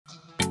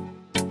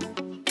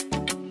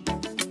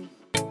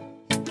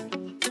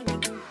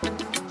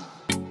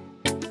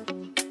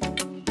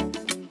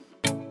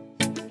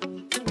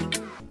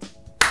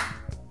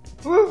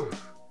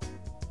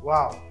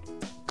Wow,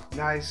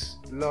 nice,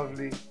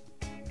 lovely,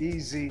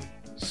 easy,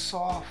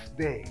 soft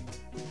day.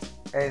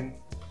 And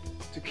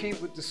to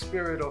keep with the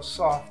spirit of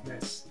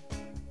softness,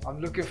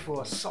 I'm looking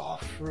for a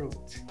soft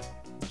fruit.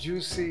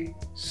 Juicy,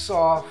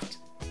 soft,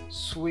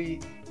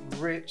 sweet,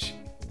 rich,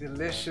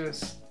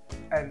 delicious,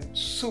 and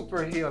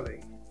super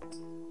healing.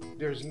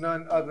 There's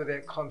none other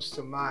that comes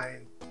to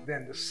mind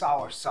than the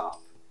Soursop.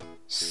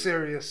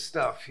 Serious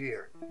stuff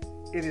here.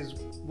 It is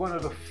one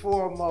of the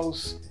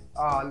foremost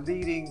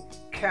leading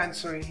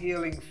cancer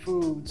healing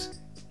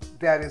foods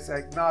that is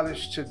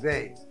acknowledged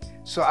today.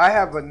 So I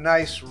have a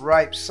nice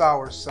ripe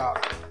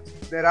Soursop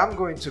that I'm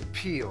going to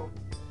peel.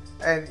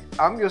 And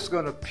I'm just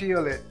going to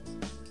peel it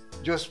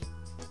just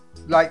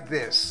like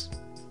this,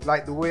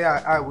 like the way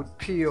I would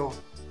peel,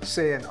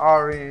 say, an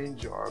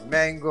orange or a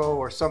mango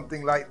or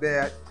something like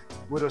that,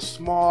 with a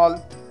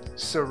small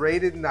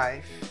serrated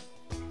knife.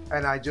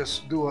 And I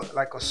just do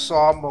like a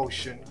saw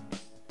motion,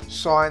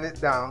 sawing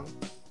it down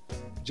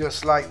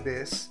just like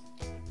this.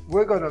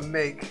 We're going to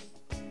make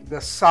the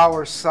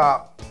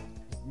Soursop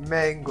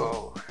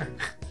mango.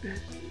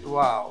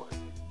 Wow,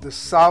 the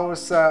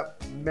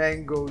Soursop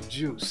mango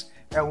juice.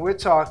 And we're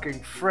talking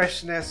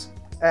freshness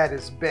at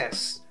its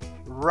best.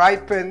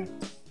 Ripened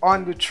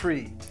on the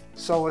tree.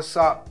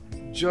 Soursop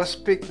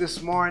just picked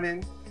this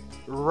morning,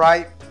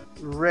 ripe,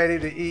 ready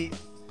to eat.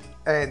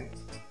 And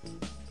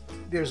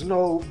there's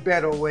no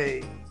better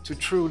way to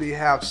truly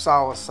have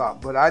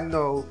Soursop. But I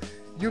know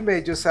you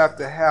may just have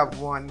to have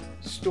one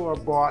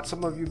store-bought.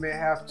 Some of you may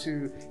have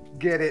to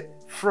get it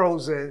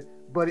frozen,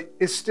 but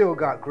it's still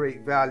got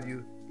great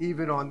value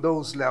even on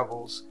those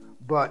levels.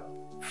 But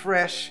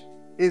fresh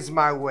is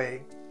my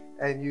way,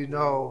 and you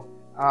know,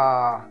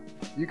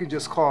 you can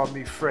just call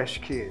me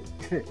Fresh Kid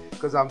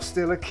because I'm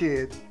still a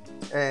kid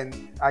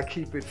and I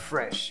keep it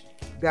fresh.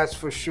 That's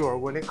for sure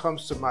when it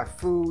comes to my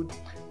food,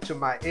 to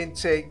my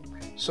intake.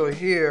 So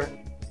here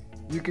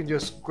you can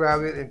just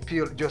grab it and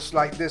peel it just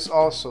like this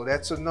also.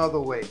 That's another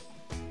way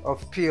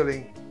of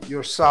peeling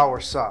your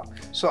Soursop.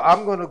 So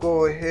I'm going to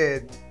go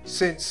ahead,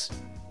 since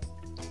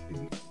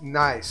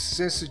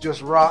it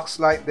just rocks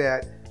like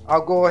that,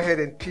 I'll go ahead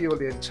and peel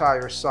the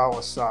entire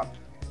Soursop.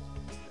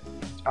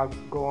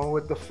 I'm going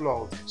with the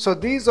flow. So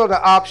these are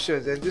the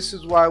options, and this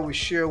is why we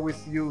share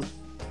with you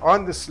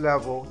on this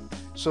level,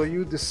 so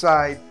you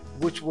decide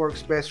which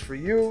works best for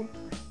you,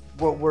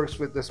 what works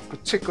with this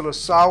particular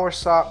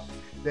Soursop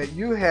that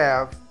you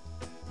have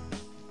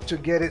to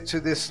get it to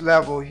this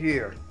level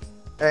here.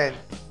 And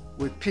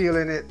we're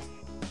peeling it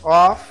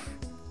off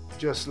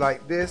just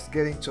like this,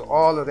 getting to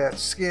all of that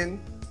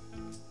skin,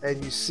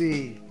 and you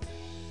see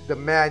the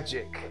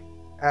magic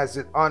as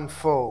it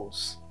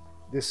unfolds.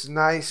 This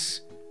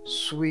nice,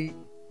 sweet,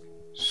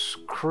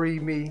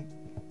 creamy,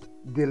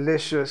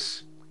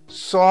 delicious,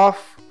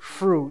 soft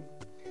fruit.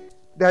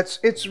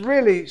 It's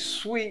really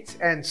sweet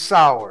and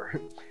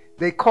sour.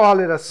 They call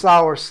it a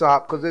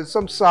Soursop because there's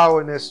some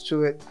sourness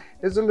to it.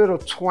 There's a little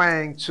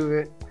twang to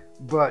it,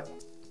 but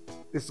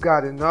it's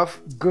got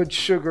enough good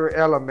sugar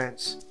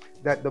elements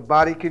that the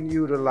body can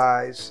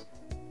utilize,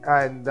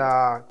 and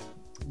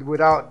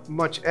without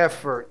much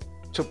effort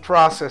to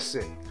process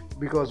it,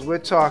 because we're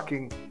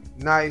talking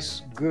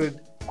nice,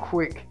 good,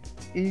 quick,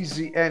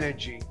 easy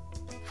energy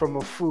from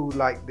a food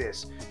like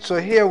this.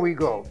 So here we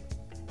go.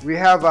 We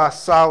have our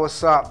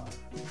Soursop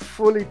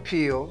fully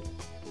peeled,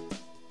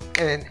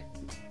 and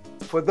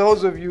for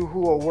those of you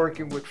who are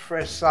working with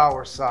fresh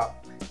Soursop,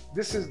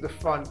 this is the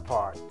fun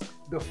part,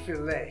 the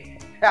fillet.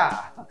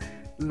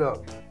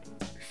 Look,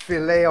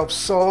 fillet of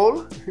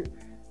soul.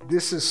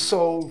 This is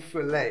soul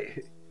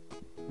fillet.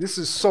 This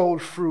is soul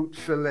fruit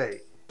fillet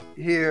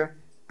here,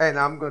 and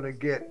I'm gonna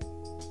get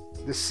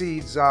the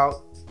seeds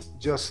out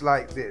just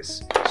like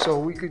this. So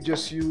we could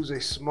just use a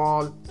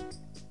small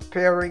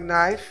paring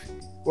knife.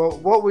 Well,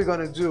 what we're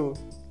gonna do,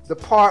 the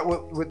part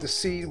with the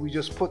seed, we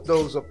just put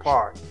those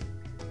apart.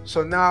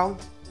 So now,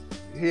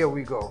 here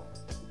we go.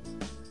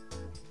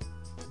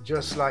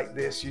 Just like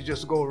this, you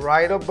just go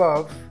right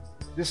above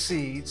the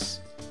seeds,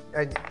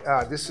 and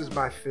this is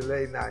my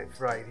fillet knife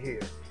right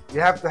here.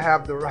 You have to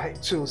have the right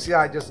tool. See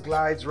how it just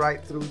glides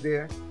right through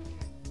there?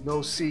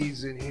 No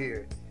seeds in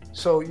here.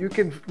 So you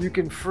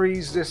can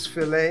freeze this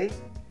fillet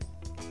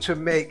to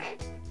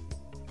make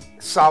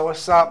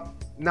Soursop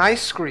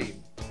ice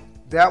cream.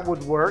 That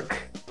would work.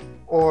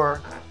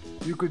 Or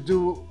you could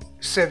do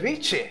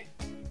ceviche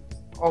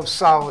of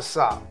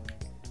Soursop.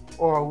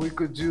 Or we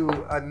could do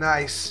a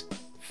nice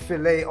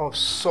fillet of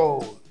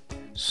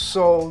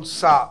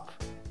Soursop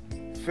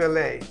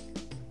fillet.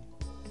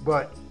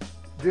 But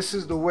this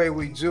is the way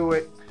we do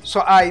it.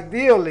 So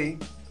ideally,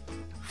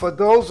 for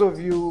those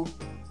of you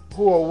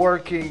who are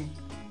working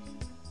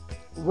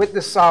with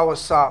the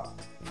Soursop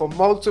for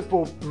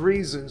multiple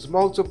reasons,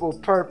 multiple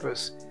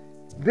purpose,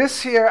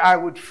 this here I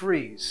would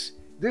freeze.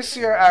 This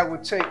here I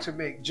would take to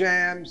make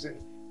jams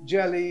and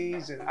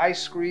jellies and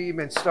ice cream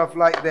and stuff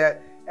like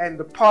that. And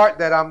the part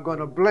that I'm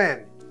gonna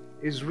blend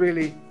is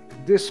really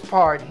this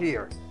part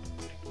here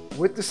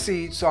with the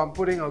seeds. So I'm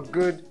putting a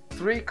good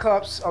 3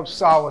 cups of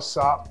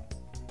Soursop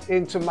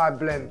into my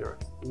blender.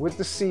 with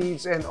the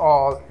seeds and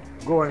all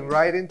going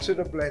right into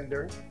the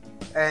blender.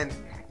 And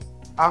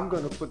I'm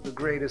gonna put the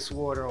greatest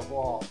water of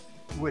all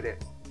with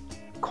it.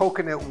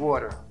 Coconut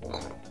water.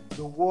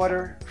 The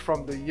water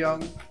from the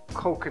young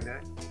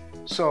coconut.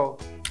 So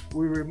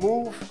we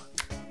remove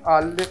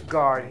our lip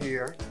guard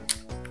here,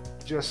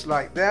 just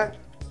like that.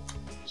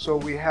 So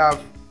we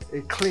have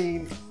a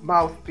clean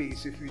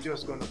mouthpiece if you're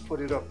just gonna put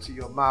it up to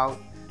your mouth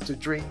to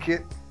drink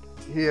it.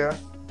 Here,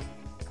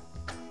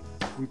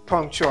 we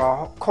puncture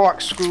our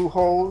corkscrew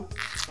hole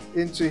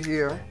into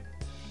here,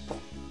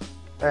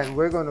 and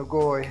we're gonna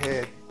go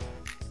ahead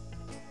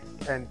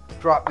and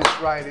drop this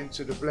right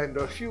into the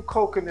blender. A few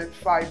coconut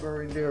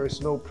fiber in there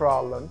is no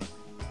problem.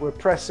 We're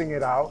pressing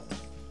it out.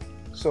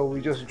 So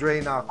we just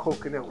drain our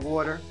coconut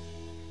water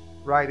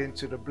right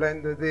into the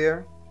blender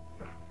there.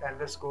 And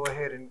let's go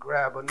ahead and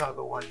grab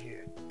another one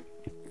here.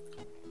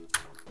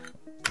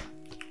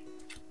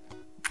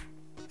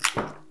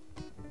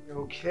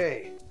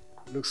 Okay,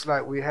 looks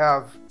like we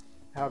have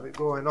it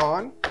going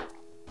on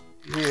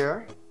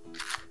here.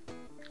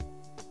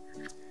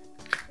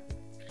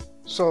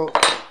 So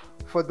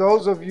for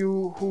those of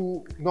you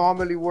who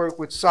normally work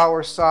with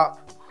Soursop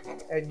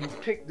and you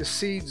pick the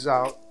seeds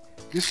out,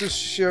 this is to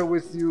share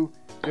with you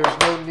there's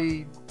no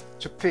need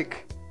to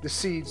pick the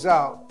seeds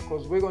out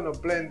because we're going to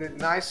blend it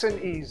nice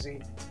and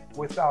easy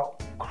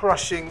without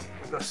crushing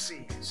the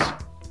seeds.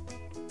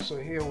 So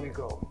here we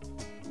go.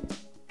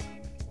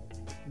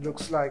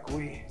 Looks like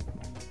we're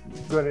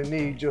going to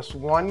need just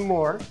one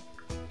more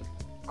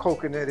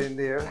coconut in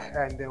there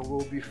and then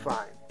we'll be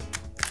fine.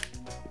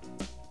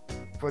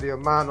 For the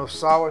amount of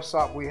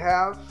Soursop we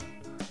have,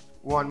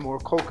 one more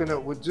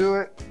coconut would do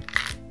it.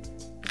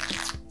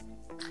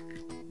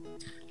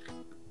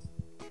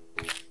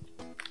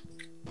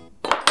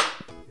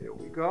 Here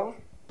we go.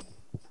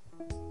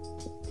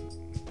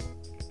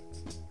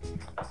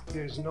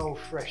 There's no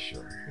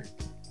fresher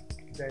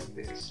than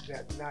this,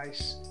 that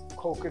nice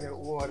coconut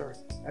water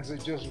as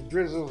it just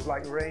drizzles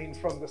like rain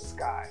from the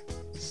sky.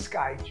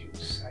 Sky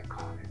juice, I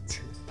call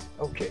it.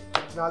 Okay,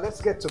 now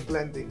let's get to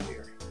blending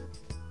here.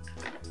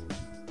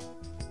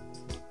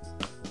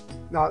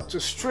 Now to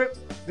strip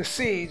the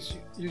seeds,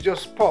 you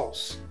just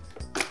pulse,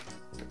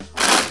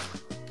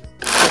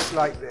 just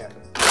like that.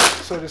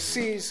 So the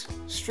seeds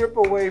strip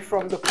away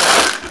from the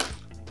pulse.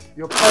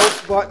 Your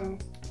pulse button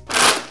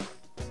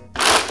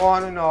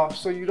on and off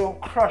so you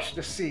don't crush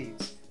the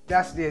seeds.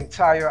 That's the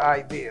entire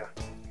idea,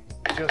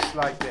 just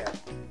like that.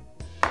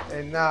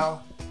 And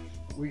now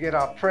we get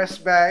our press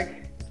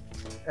bag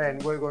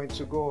and we're going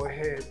to go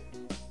ahead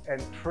and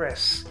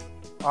press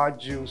our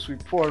juice. We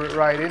pour it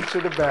right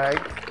into the bag.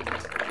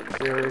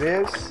 There it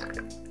is.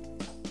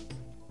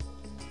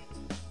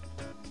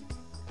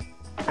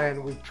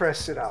 And we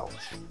press it out.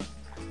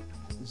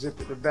 Zip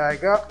the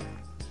bag up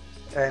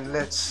and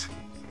let's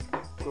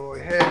go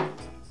ahead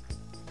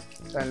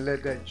and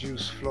let that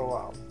juice flow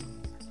out.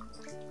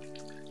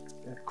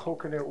 That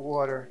coconut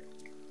water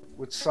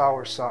with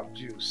Soursop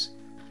juice.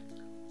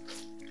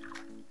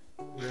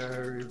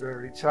 Very,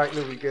 very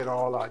tightly we get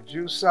all our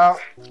juice out.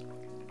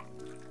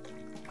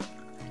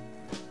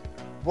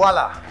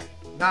 Voila!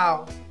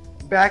 Now,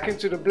 back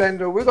into the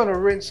blender. We're gonna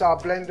rinse our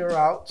blender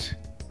out.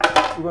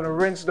 We're gonna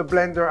rinse the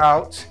blender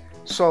out.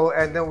 So,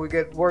 and then we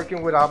get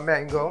working with our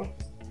mango.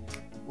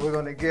 We're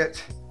gonna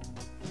get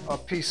a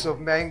piece of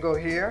mango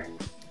here.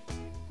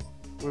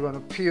 We're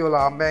gonna peel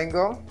our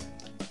mango.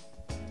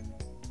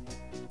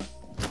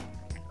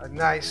 A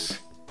nice,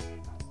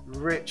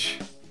 rich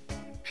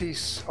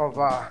piece of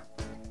our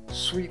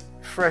sweet,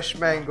 fresh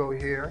mango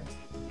here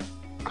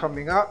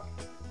coming up.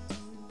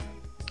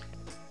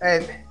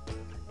 And,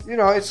 you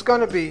know, it's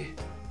gonna be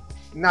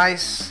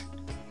nice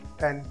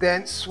and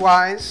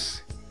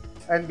dense-wise.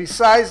 And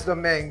besides the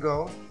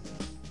mango,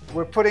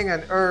 we're putting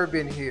an herb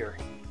in here.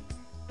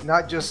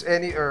 Not just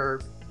any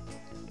herb.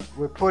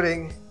 We're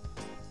putting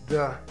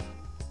the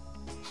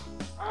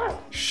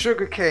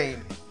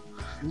sugarcane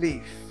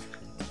leaf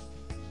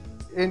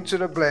into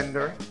the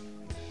blender.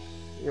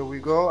 Here we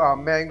go, our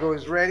mango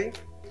is ready.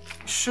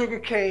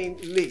 Sugarcane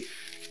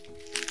leaf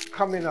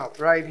coming up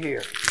right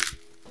here.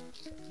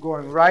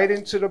 Going right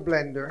into the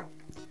blender.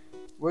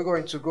 We're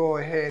going to go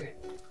ahead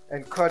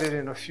and cut it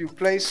in a few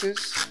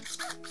places.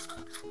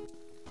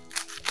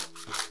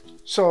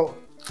 So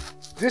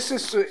this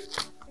is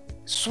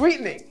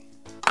sweetening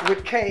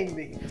with cane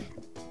leaf.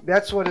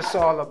 That's what it's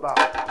all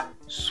about.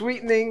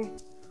 Sweetening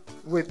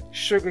with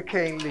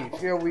sugarcane leaf.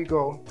 Here we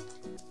go,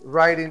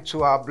 right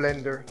into our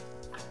blender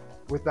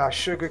with our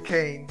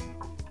sugarcane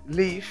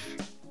leaf.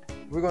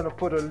 We're gonna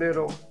put a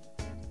little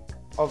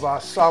of our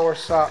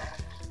Soursop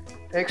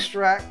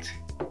extract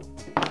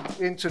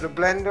into the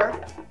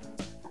blender,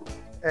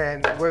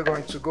 and we're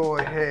going to go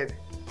ahead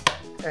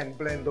and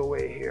blend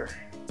away here.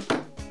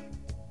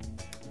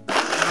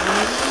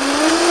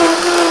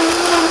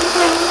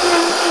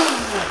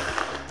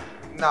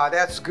 Now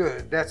that's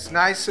good. That's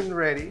nice and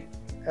ready.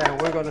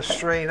 And we're going to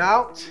strain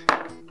out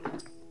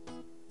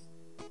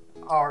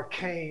our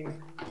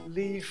cane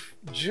leaf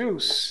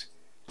juice.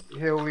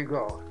 Here we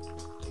go.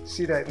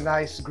 See that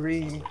nice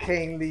green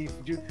cane leaf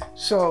juice?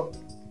 So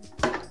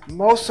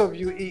most of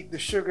you eat the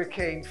sugar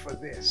cane for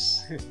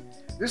this.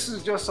 This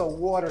is just a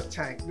water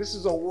tank. This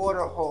is a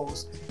water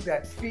hose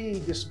that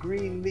feeds this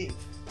green leaf.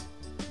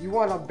 You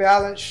want to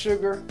balance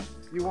sugar,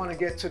 you want to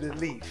get to the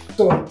leaf.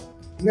 So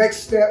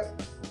next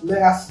step,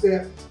 last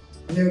step,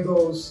 there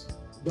goes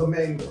the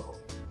mango.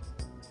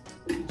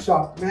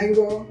 Chopped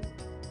mango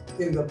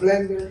in the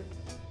blender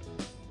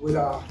with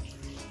our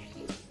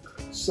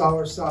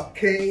soursop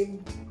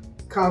cane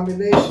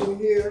combination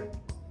here.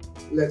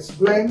 Let's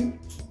blend.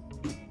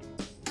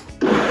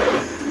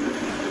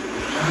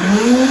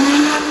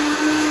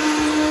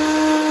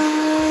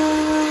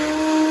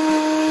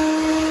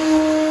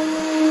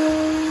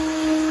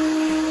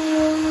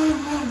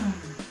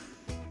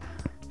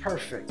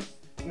 Perfect.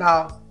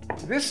 Now,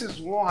 this is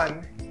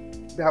one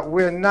that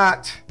we're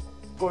not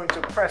going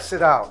to press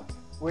it out.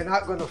 We're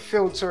not going to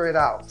filter it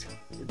out.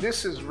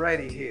 This is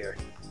ready here,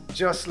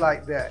 just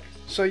like that.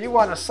 So you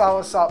want a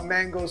soursop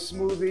mango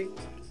smoothie?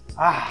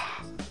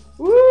 Ah,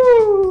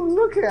 woo,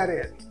 look at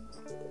it.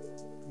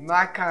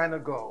 My kind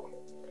of go.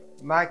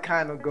 My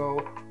kind of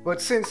go.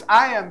 But since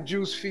I am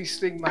juice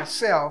feasting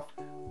myself,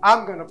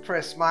 I'm going to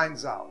press mine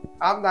out.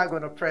 I'm not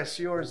going to press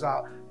yours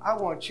out. I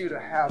want you to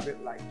have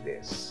it like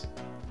this.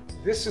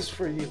 This is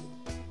for you.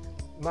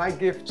 My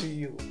gift to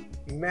you.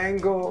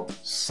 Mango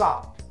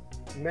sop.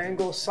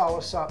 Mango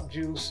soursop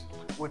juice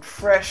with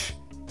fresh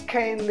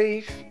cane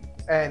leaf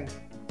and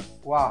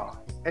wow,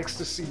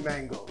 ecstasy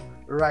mango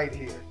right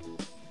here.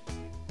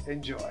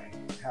 Enjoy.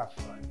 Have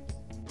fun.